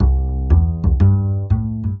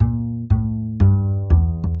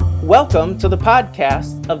Welcome to the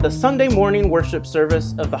podcast of the Sunday morning worship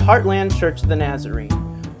service of the Heartland Church of the Nazarene.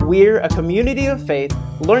 We're a community of faith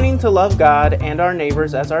learning to love God and our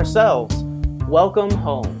neighbors as ourselves. Welcome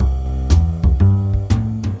home.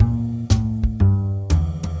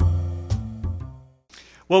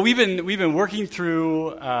 Well, we've been working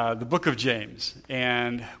through the book of James,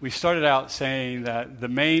 and we started out saying that the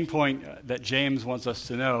main point that James wants us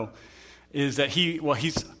to know is that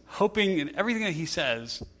he's hoping, and everything that he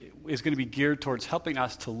says is going to be geared towards helping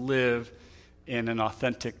us to live in an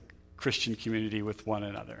authentic Christian community with one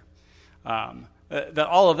another.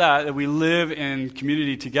 That we live in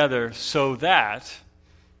community together so that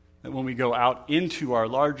when we go out into our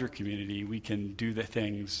larger community, we can do the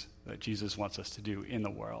things that Jesus wants us to do in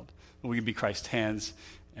the world. We can be Christ's hands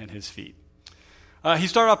and his feet. He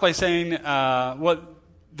started off by saying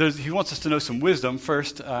he wants us to know some wisdom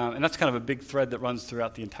first, and that's kind of a big thread that runs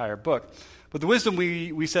throughout the entire book. But the wisdom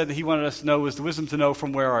we said that he wanted us to know was the wisdom to know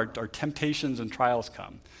from where our temptations and trials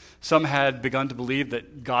come. Some had begun to believe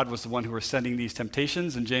that God was the one who was sending these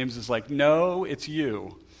temptations, and James is like, no, it's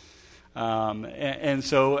you. And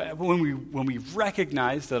so when we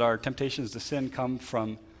recognize that our temptations to sin come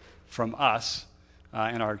from us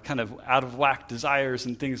and our kind of out of whack desires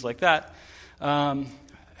and things like that, when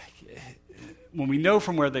we know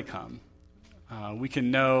from where they come, we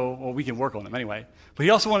can work on them anyway. But he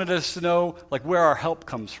also wanted us to know where our help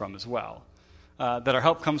comes from as well. That our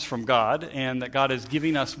help comes from God, and that God is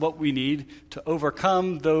giving us what we need to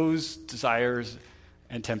overcome those desires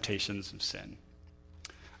and temptations of sin.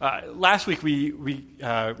 Last week we moved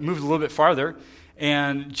a little bit farther,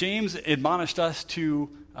 and James admonished us to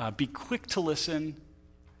be quick to listen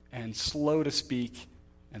and slow to speak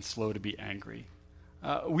and slow to be angry.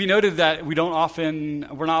 We noted that we're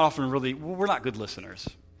not good listeners.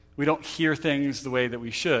 We don't hear things the way that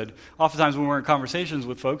we should. Oftentimes when we're in conversations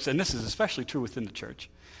with folks, and this is especially true within the church,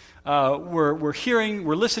 we're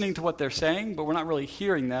listening to what they're saying, but we're not really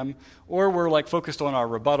hearing them, or we're focused on our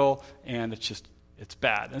rebuttal, and it's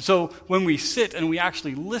bad. And so when we sit and we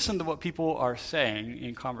actually listen to what people are saying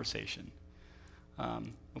in conversation,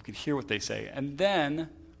 we can hear what they say, and then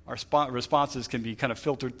our responses can be kind of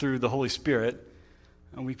filtered through the Holy Spirit,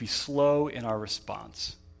 and we be slow in our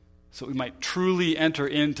response, so we might truly enter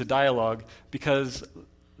into dialogue, because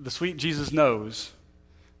the sweet Jesus knows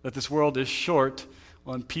that this world is short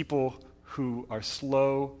on people who are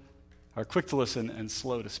quick to listen and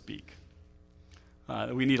slow to speak.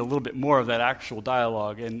 We need a little bit more of that actual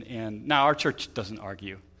dialogue, and now our church doesn't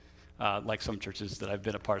argue like some churches that I've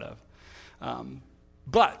been a part of.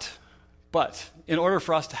 But in order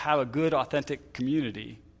for us to have a good, authentic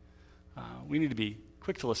community, we need to be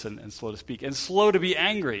quick to listen and slow to speak, and slow to be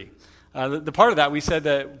angry. The part of that, we said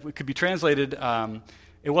that it could be translated,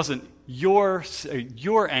 it wasn't your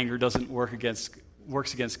anger doesn't works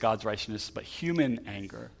against God's righteousness, but human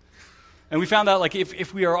anger. And we found out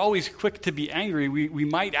if we are always quick to be angry, we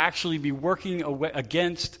might actually be working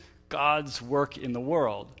against God's work in the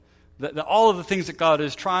world. That all of the things that God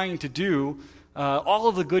is trying to do, all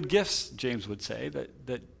of the good gifts, James would say,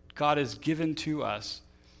 that God has given to us,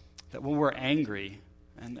 that when we're angry,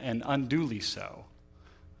 and unduly so,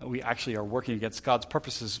 we actually are working against God's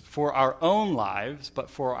purposes for our own lives,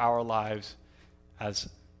 but for our lives as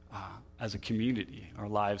a community, our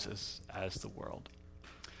lives as the world.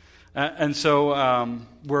 And so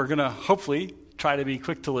we're going to hopefully try to be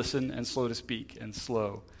quick to listen and slow to speak and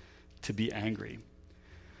slow to be angry.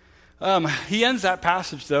 He ends that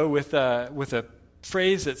passage, though, with a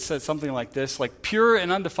phrase that says something like this, pure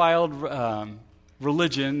and undefiled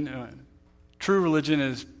religion. True religion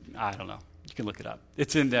is, I don't know, you can look it up.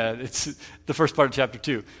 It's the first part of chapter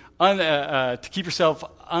 2. To keep yourself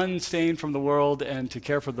unstained from the world and to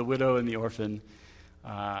care for the widow and the orphan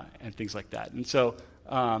and things like that. And so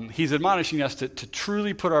he's admonishing us to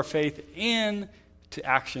truly put our faith into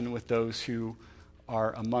action with those who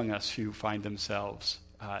are among us who find themselves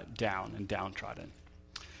down and downtrodden.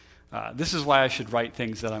 This is why I should write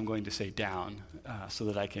things that I'm going to say down so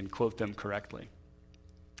that I can quote them correctly.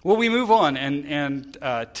 Well, we move on, and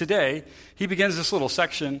today he begins this little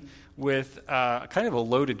section with kind of a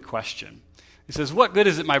loaded question. He says, "What good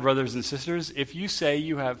is it, my brothers and sisters, if you say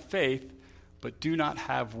you have faith but do not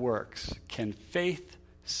have works? Can faith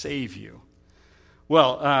save you?"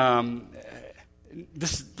 Well,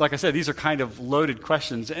 like I said, these are kind of loaded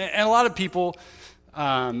questions, and a lot of people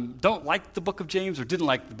don't like the book of James or didn't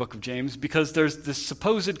like the book of James because there's this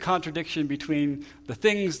supposed contradiction between the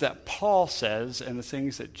things that Paul says and the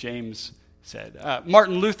things that James said.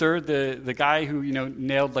 Martin Luther, the guy who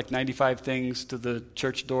nailed 95 things to the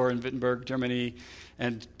church door in Wittenberg, Germany,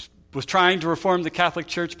 and was trying to reform the Catholic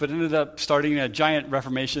Church, but ended up starting a giant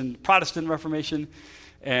Reformation, Protestant Reformation,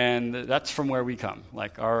 and that's from where we come.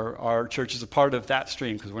 Like our church is a part of that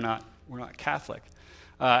stream because we're not Catholic.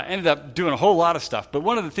 Ended up doing a whole lot of stuff, but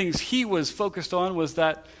one of the things he was focused on was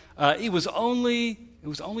that it was only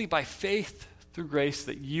by faith through grace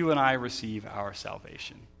that you and I receive our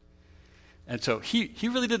salvation. And so he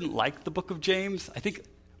really didn't like the book of James. I think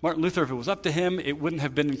Martin Luther, if it was up to him, it wouldn't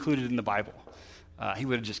have been included in the Bible. He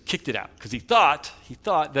would have just kicked it out because he thought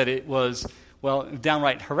that it was, well,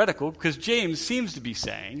 downright heretical, because James seems to be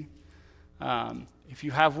saying, if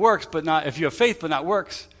you have faith but not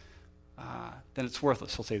works, then it's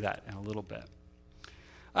worthless. He'll say that in a little bit.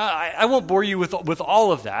 I won't bore you with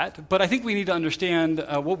all of that, but I think we need to understand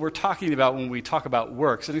what we're talking about when we talk about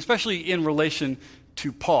works, and especially in relation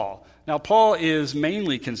to Paul. Now, Paul is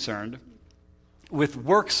mainly concerned with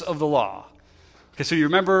works of the law. Okay, so you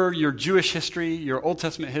remember your Jewish history, your Old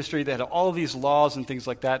Testament history. They had all of these laws and things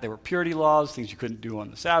like that. They were purity laws, things you couldn't do on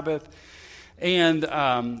the Sabbath. And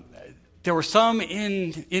there were some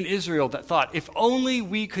in Israel that thought, if only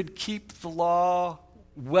we could keep the law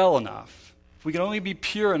well enough, if we could only be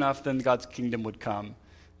pure enough, then God's kingdom would come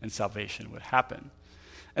and salvation would happen.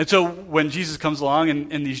 And so when Jesus comes along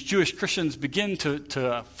and these Jewish Christians begin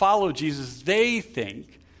to follow Jesus, they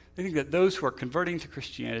think that those who are converting to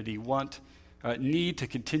Christianity need to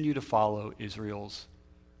continue to follow Israel's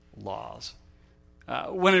laws.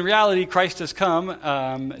 When in reality, Christ has come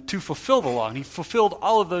to fulfill the law, and he fulfilled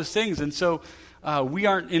all of those things. And so we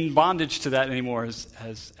aren't in bondage to that anymore,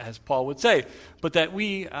 as Paul would say, but that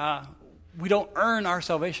we don't earn our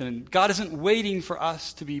salvation. And God isn't waiting for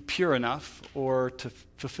us to be pure enough or to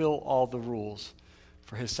fulfill all the rules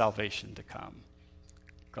for his salvation to come.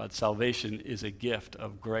 God's salvation is a gift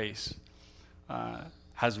of grace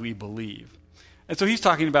as we believe. And so he's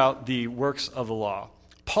talking about the works of the law.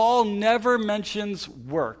 Paul never mentions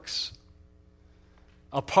works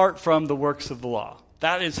apart from the works of the law.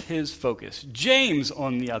 That is his focus. James,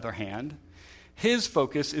 on the other hand, his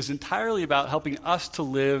focus is entirely about helping us to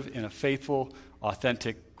live in a faithful,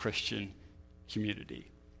 authentic Christian community.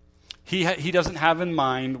 He doesn't have in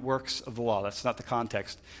mind works of the law. That's not the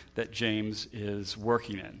context that James is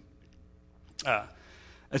working in.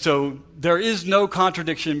 And so there is no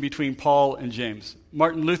contradiction between Paul and James.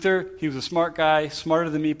 Martin Luther, he was a smart guy, smarter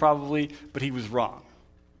than me probably, but he was wrong.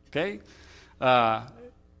 Okay?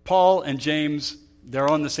 Paul and James, they're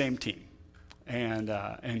on the same team, and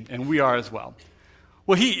we are as well.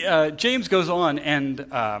 Well, James goes on, and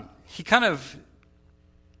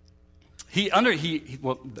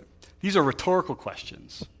these are rhetorical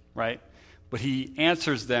questions, right? But he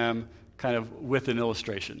answers them kind of with an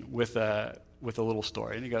illustration, with a little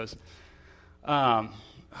story. And he goes,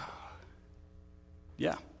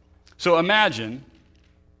 yeah. So imagine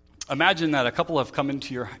that a couple have come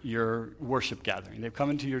into your worship gathering. They've come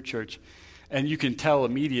into your church, and you can tell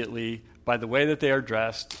immediately by the way that they are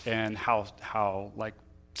dressed and how like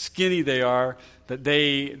skinny they are that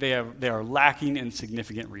they are lacking in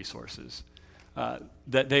significant resources.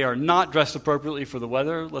 That they are not dressed appropriately for the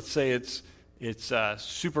weather. Let's say it's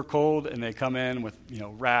super cold, and they come in with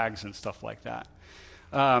rags and stuff like that.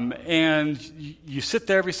 And you sit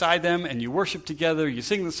there beside them, and you worship together. You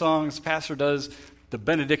sing the songs. The pastor does the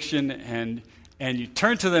benediction, and you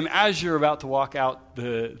turn to them as you're about to walk out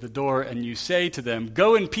the door, and you say to them,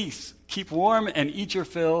 "Go in peace, keep warm, and eat your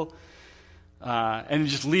fill," and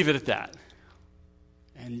just leave it at that.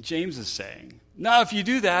 And James is saying, no, if you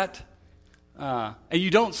do that, and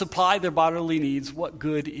you don't supply their bodily needs, what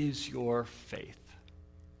good is your faith?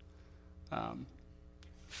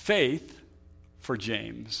 Faith, for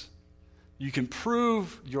James, you can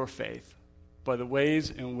prove your faith by the ways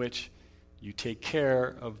in which you take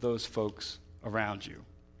care of those folks around you.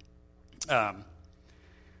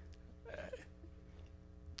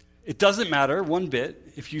 It doesn't matter one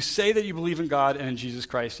bit if you say that you believe in God and in Jesus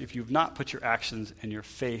Christ, if you've not put your actions and your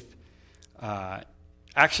faith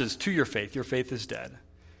actions to your faith is dead.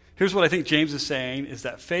 Here's what I think James is saying, is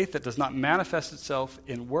that faith that does not manifest itself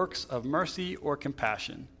in works of mercy or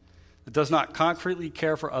compassion, that does not concretely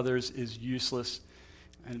care for others, is useless,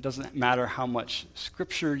 and it doesn't matter how much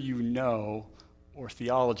scripture you know or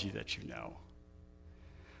theology that you know.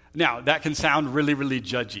 Now, that can sound really, really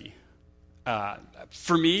judgy.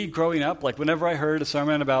 For me, growing up, like whenever I heard a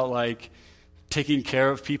sermon about like taking care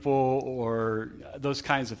of people or those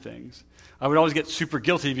kinds of things, I would always get super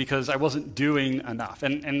guilty because I wasn't doing enough.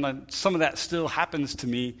 And some of that still happens to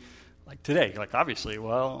me like today. Like obviously,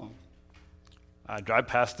 I drive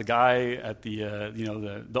past the guy at the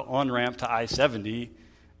on-ramp to I-70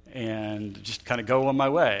 and just kind of go on my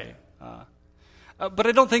way. But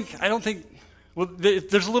I don't think, well,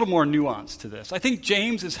 there's a little more nuance to this. I think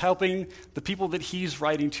James is helping the people that he's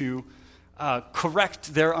writing to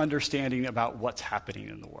correct their understanding about what's happening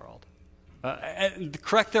in the world. And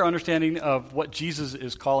correct their understanding of what Jesus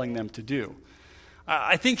is calling them to do.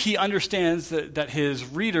 I think he understands that his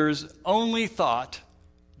readers only thought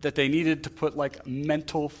that they needed to put like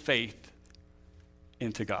mental faith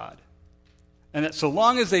into God. And that so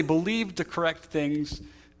long as they believed the correct things,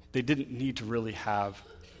 they didn't need to really have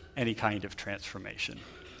any kind of transformation.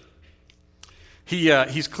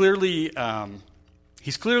 He's clearly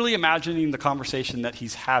imagining the conversation that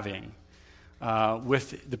he's having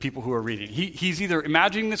with the people who are reading. He's either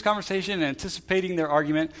imagining this conversation and anticipating their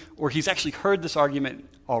argument, or he's actually heard this argument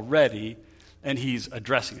already, and he's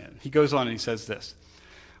addressing it. He goes on and he says this,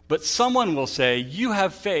 "But someone will say, 'You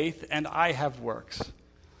have faith, and I have works.'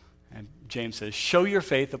 And James says, 'Show your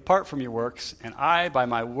faith apart from your works, and I, by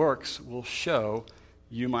my works, will show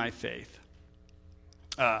you my faith.'"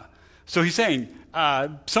 So he's saying,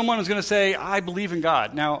 someone is going to say, "I believe in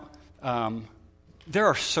God." Now, there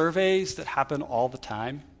are surveys that happen all the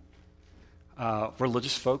time.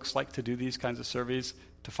 Religious folks like to do these kinds of surveys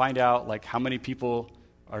to find out like how many people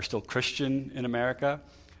are still Christian in America.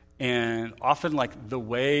 And often like the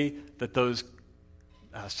way that those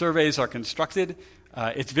surveys are constructed,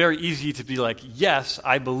 it's very easy to be like, yes,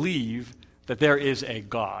 I believe that there is a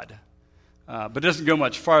God. But it doesn't go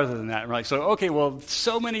much farther than that. And we're like, so, okay, well,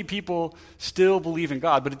 so many people still believe in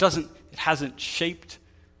God, but it hasn't shaped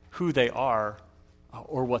who they are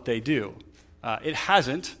or what they do. It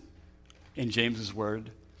hasn't, in James's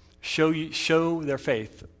word, show their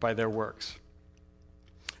faith by their works.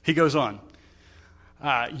 He goes on,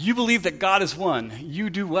 "You believe that God is one. You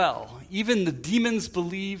do well. Even the demons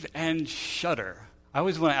believe and shudder." I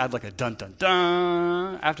always want to add like a dun dun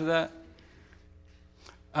dun after that.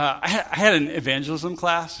 I had an evangelism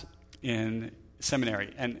class in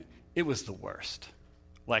seminary, and it was the worst.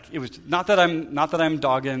 Like it was not that I'm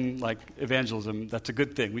dogging like evangelism. That's a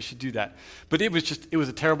good thing. We should do that. But it was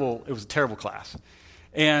a terrible class.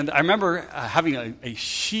 And I remember having a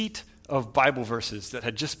sheet of Bible verses that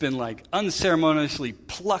had just been like unceremoniously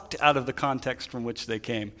plucked out of the context from which they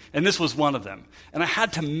came. And this was one of them. And I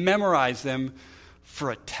had to memorize them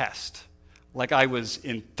for a test, like I was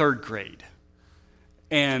in third grade.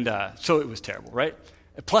 And so it was terrible, right?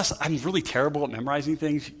 Plus, I'm really terrible at memorizing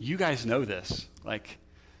things. You guys know this. Like,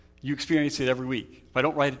 you experience it every week. If I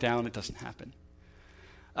don't write it down, it doesn't happen.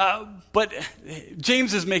 But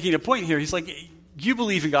James is making a point here. He's like, you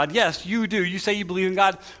believe in God. Yes, you do. You say you believe in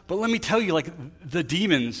God. But let me tell you, like, the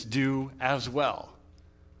demons do as well.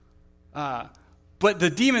 But the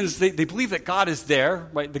demons, they believe that God is there,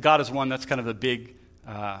 right? The God is one. That's kind of a big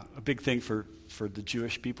thing for the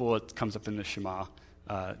Jewish people. It comes up in the Shema,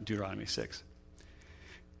 Deuteronomy 6.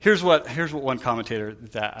 Here's what one commentator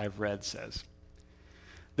that I've read says.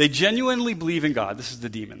 They genuinely believe in God. This is the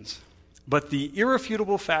demons. But the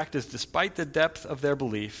irrefutable fact is, despite the depth of their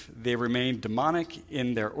belief, they remain demonic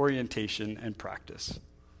in their orientation and practice.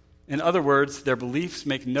 In other words, their beliefs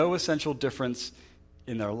make no essential difference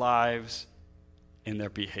in their lives, in their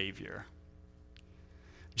behavior.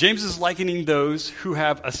 James is likening those who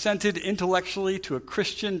have assented intellectually to a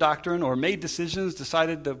Christian doctrine or made decisions,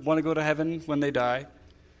 decided to want to go to heaven when they die.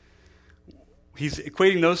 He's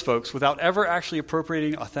equating those folks without ever actually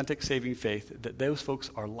appropriating authentic saving faith, that those folks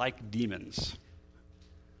are like demons.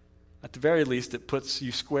 At the very least, it puts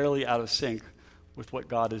you squarely out of sync with what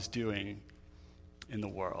God is doing in the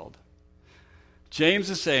world. James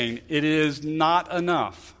is saying it is not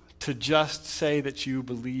enough to just say that you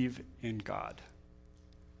believe in God.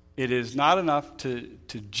 It is not enough to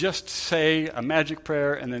just say a magic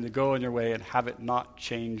prayer and then to go on your way and have it not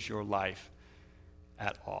change your life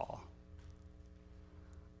at all.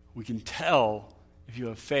 We can tell if you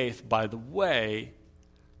have faith by the way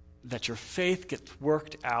that your faith gets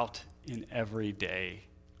worked out in everyday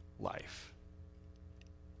life.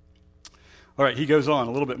 All right, he goes on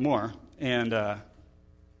a little bit more, and my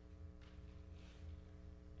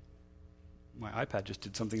iPad just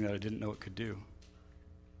did something that I didn't know it could do.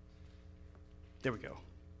 There we go.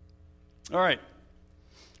 All right.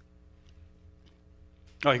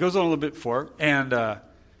 Oh, he goes on a little bit before, and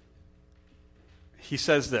he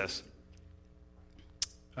says this.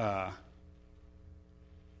 No,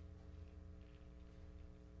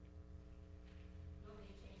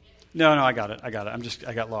 I got it. I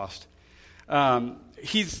got lost.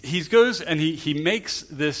 He goes and he makes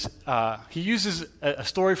this. He uses a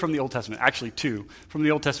story from the Old Testament, actually two from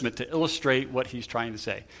the Old Testament, to illustrate what he's trying to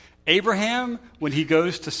say. Abraham, when he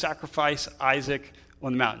goes to sacrifice Isaac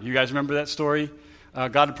on the mountain. You guys remember that story?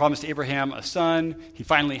 God had promised Abraham a son. He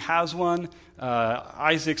finally has one.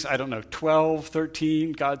 Isaac's, 12,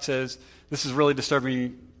 13. God says, this is really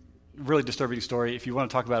disturbing story. If you want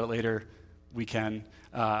to talk about it later, we can.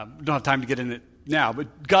 Don't have time to get in it now,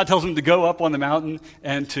 but God tells him to go up on the mountain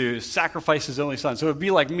and to sacrifice his only son. So it would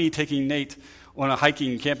be like me taking Nate on a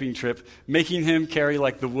hiking camping trip, making him carry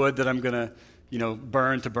like the wood that I'm going to,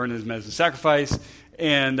 burn him as a sacrifice,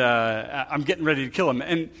 and I'm getting ready to kill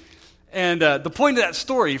him. And the point of that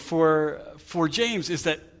story for James is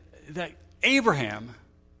that Abraham,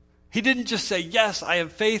 he didn't just say, yes, I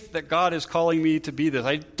have faith that God is calling me to be this.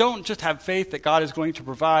 I don't just have faith that God is going to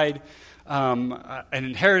provide an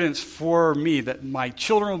inheritance for me, that my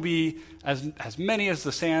children will be as many as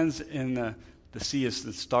the sands in the sea, as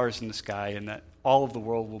the stars in the sky, and that all of the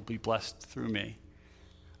world will be blessed through me.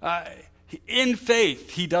 In faith,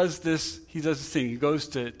 he does this thing. He goes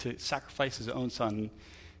to sacrifice his own son,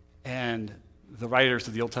 and the writers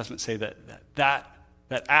of the Old Testament say that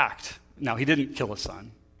act. Now, he didn't kill a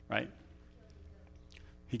son, right?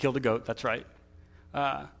 He killed a goat, that's right.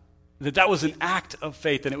 That was an act of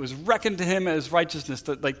faith, and it was reckoned to him as righteousness.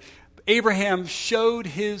 That Abraham showed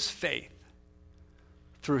his faith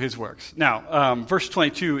through his works. Now, verse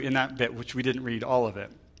 22 in that bit, which we didn't read all of it,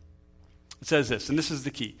 it says this, and this is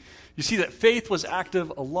the key. You see that faith was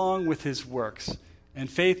active along with his works, and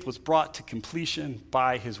faith was brought to completion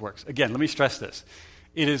by his works. Again, let me stress this.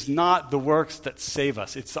 It is not the works that save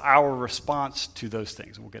us. It's our response to those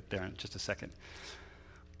things. We'll get there in just a second.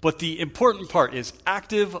 But the important part is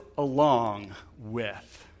active along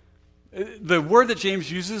with. The word that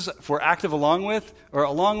James uses for active along with,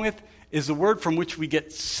 is the word from which we get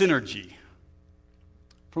synergy.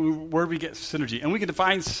 From the word we get synergy. And we can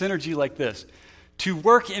define synergy like this. To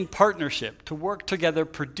work in partnership, to work together,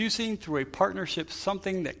 producing through a partnership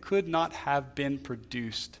something that could not have been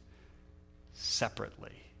produced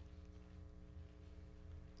separately.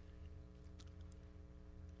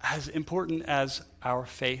 As important as our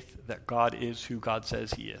faith that God is who God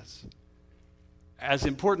says he is, as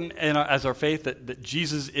important as our faith that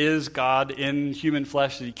Jesus is God in human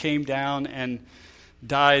flesh, that he came down and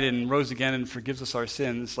died and rose again and forgives us our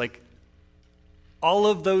sins, all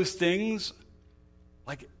of those things,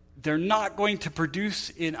 they're not going to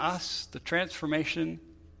produce in us the transformation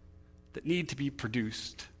that need to be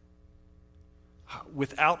produced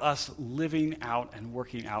without us living out and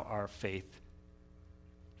working out our faith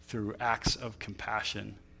through acts of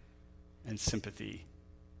compassion and sympathy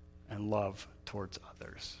and love towards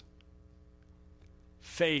others.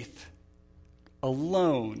 Faith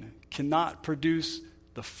alone cannot produce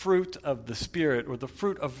the fruit of the Spirit or the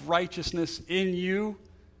fruit of righteousness in you.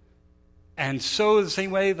 And so the same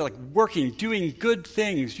way, working, doing good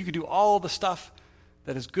things, you can do all the stuff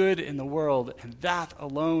that is good in the world, and that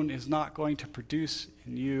alone is not going to produce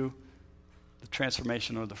in you the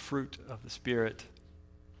transformation or the fruit of the Spirit.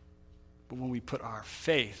 But when we put our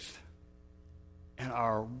faith and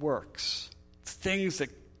our works, things that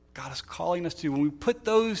God is calling us to, when we put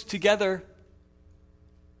those together,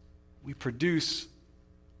 we produces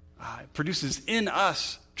in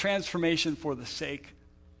us transformation for the sake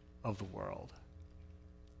of the world.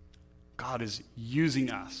 God is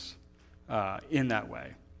using us in that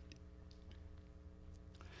way.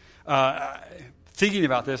 Thinking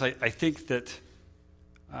about this, I think that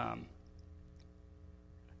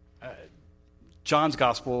John's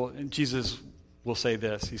gospel, Jesus will say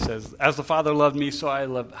this. He says, as the Father loved me, so I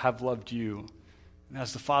have loved you. And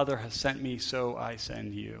as the Father has sent me, so I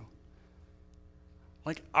send you.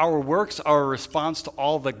 Our works are a response to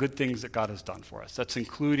all the good things that God has done for us. That's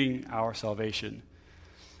including our salvation.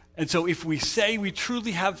 And so if we say we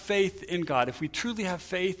truly have faith in God, if we truly have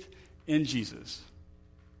faith in Jesus,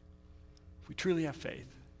 if we truly have faith,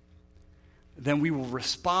 then we will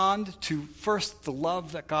respond to first the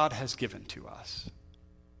love that God has given to us,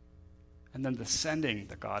 and then the sending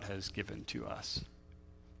that God has given to us.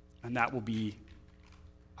 And that will be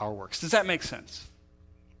our works. Does that make sense?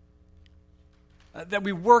 That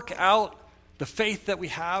we work out the faith that we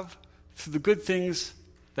have through the good things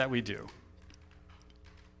that we do.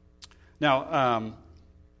 Now,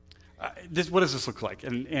 what does this look like?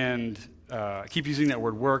 And I keep using that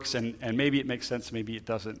word works, and maybe it makes sense, maybe it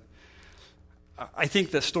doesn't. I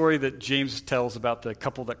think the story that James tells about the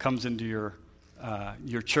couple that comes into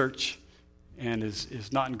your church and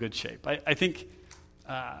is not in good shape, I think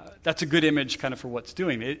that's a good image kind of for what's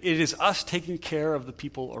doing. It is us taking care of the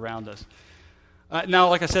people around us. Now,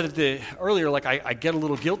 like I said earlier, I get a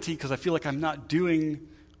little guilty because I feel like I'm not doing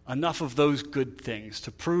enough of those good things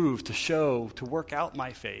to prove, to show, to work out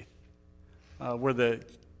my faith, to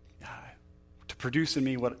produce in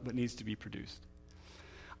me what needs to be produced.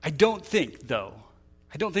 I don't think that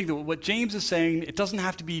what James is saying, it doesn't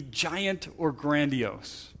have to be giant or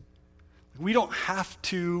grandiose. We don't have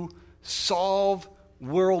to solve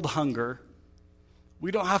world hunger.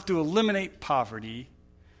 We don't have to eliminate poverty.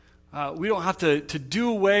 We don't have to do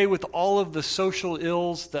away with all of the social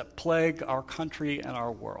ills that plague our country and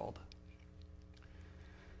our world.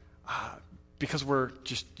 Because we're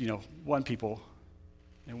just, one people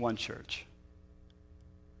in one church.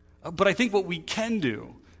 But I think what we can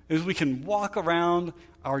do is we can walk around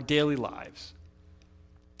our daily lives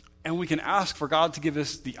and we can ask for God to give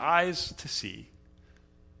us the eyes to see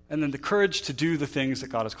and then the courage to do the things that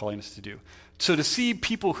God is calling us to do. So to see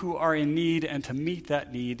people who are in need and to meet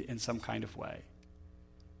that need in some kind of way.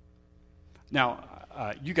 Now,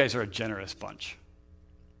 you guys are a generous bunch.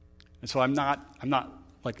 And so I'm not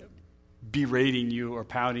like berating you or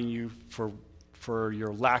pounding you for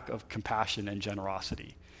your lack of compassion and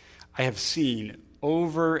generosity. I have seen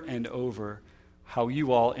over and over how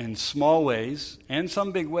you all, in small ways and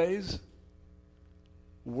some big ways,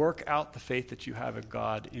 work out the faith that you have in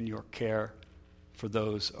God in your care for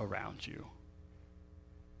those around you.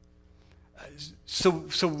 So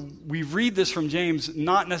we read this from James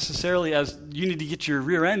not necessarily as you need to get your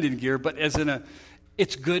rear end in gear, but as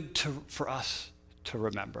it's good for us to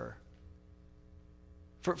remember.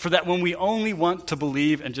 For that when we only want to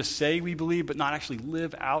believe and just say we believe but not actually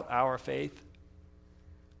live out our faith,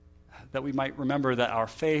 that we might remember that our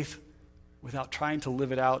faith, without trying to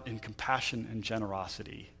live it out in compassion and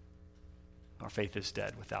generosity, our faith is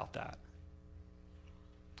dead without that.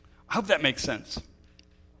 I hope that makes sense.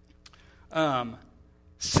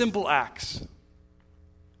 Simple acts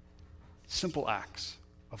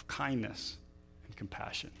of kindness and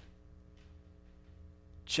compassion.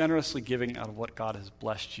 Generously giving out of what God has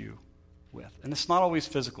blessed you with. And it's not always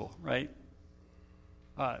physical, right?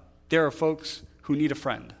 There are folks who need a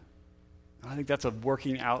friend. I think that's a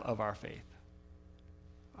working out of our faith.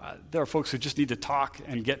 There are folks who just need to talk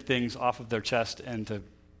and get things off of their chest and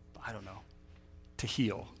to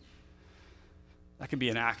heal. That can be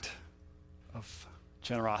an act of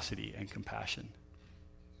generosity and compassion.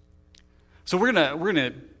 So we're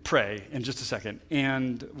gonna pray in just a second,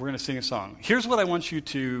 and we're gonna sing a song. Here's what I want you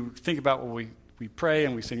to think about when we pray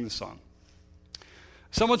and we sing the song.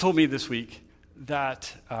 Someone told me this week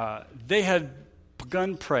that they had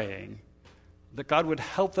begun praying that God would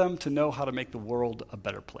help them to know how to make the world a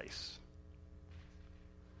better place.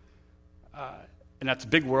 And that's a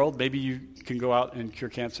big world. Maybe you can go out and cure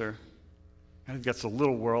cancer. I think that's a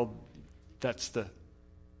little world. That's the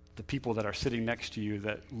people that are sitting next to you,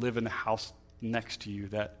 that live in the house next to you,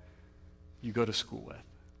 that you go to school with.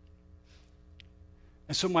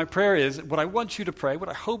 And so my prayer is, what I want you to pray, what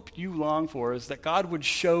I hope you long for, is that God would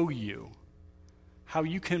show you how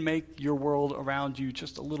you can make your world around you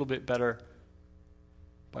just a little bit better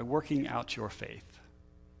by working out your faith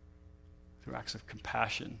through acts of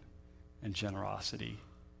compassion and generosity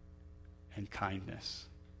and kindness.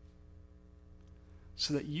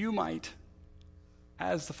 So that you might,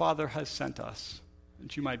 as the Father has sent us,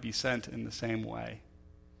 that you might be sent in the same way.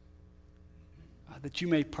 That you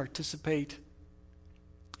may participate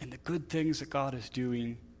in the good things that God is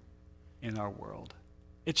doing in our world.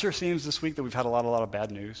 It sure seems this week that we've had a lot of bad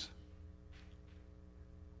news.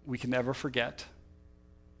 We can never forget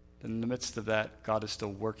that in the midst of that, God is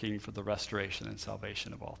still working for the restoration and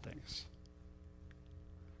salvation of all things.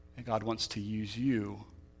 And God wants to use you,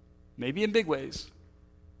 maybe in big ways,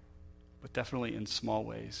 but definitely in small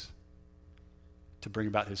ways, to bring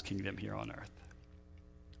about his kingdom here on earth.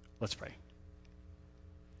 Let's pray.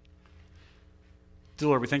 Dear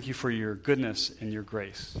Lord, we thank you for your goodness and your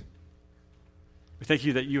grace. We thank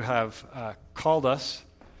you that you have called us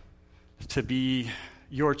to be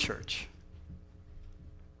your church,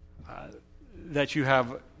 that you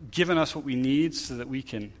have given us what we need so that we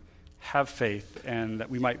can have faith and that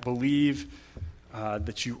we might believe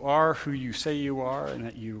that you are who you say you are and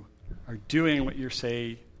that you are doing what you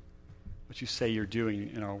say you're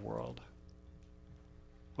doing in our world.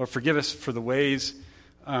 Lord, forgive us for the ways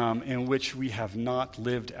in which we have not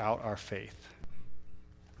lived out our faith.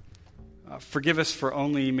 Forgive us for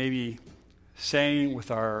only maybe saying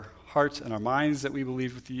with our hearts and our minds that we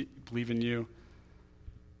believe in you,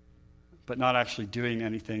 but not actually doing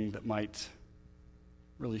anything that might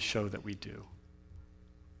really show that we do.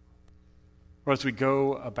 Or as we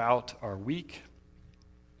go about our week,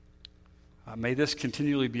 may this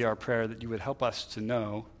continually be our prayer, that you would help us to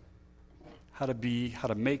know how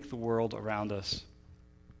to make the world around us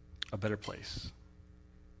a better place.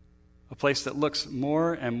 A place that looks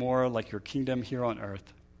more and more like your kingdom here on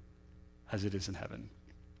earth as it is in heaven.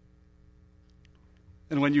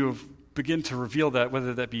 And when you begin to reveal that,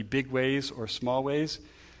 whether that be big ways or small ways,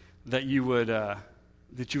 that you would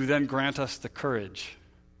then grant us the courage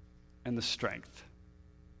and the strength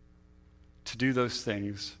to do those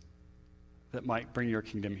things that might bring your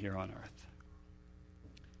kingdom here on earth.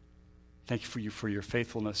 Thank you for your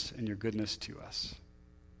faithfulness and your goodness to us.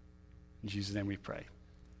 In Jesus' name we pray.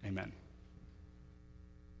 Amen.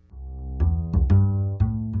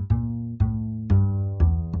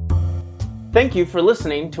 Thank you for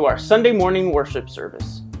listening to our Sunday morning worship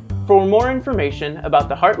service. For more information about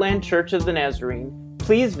the Heartland Church of the Nazarene,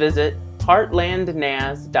 please visit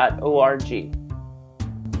heartlandnaz.org.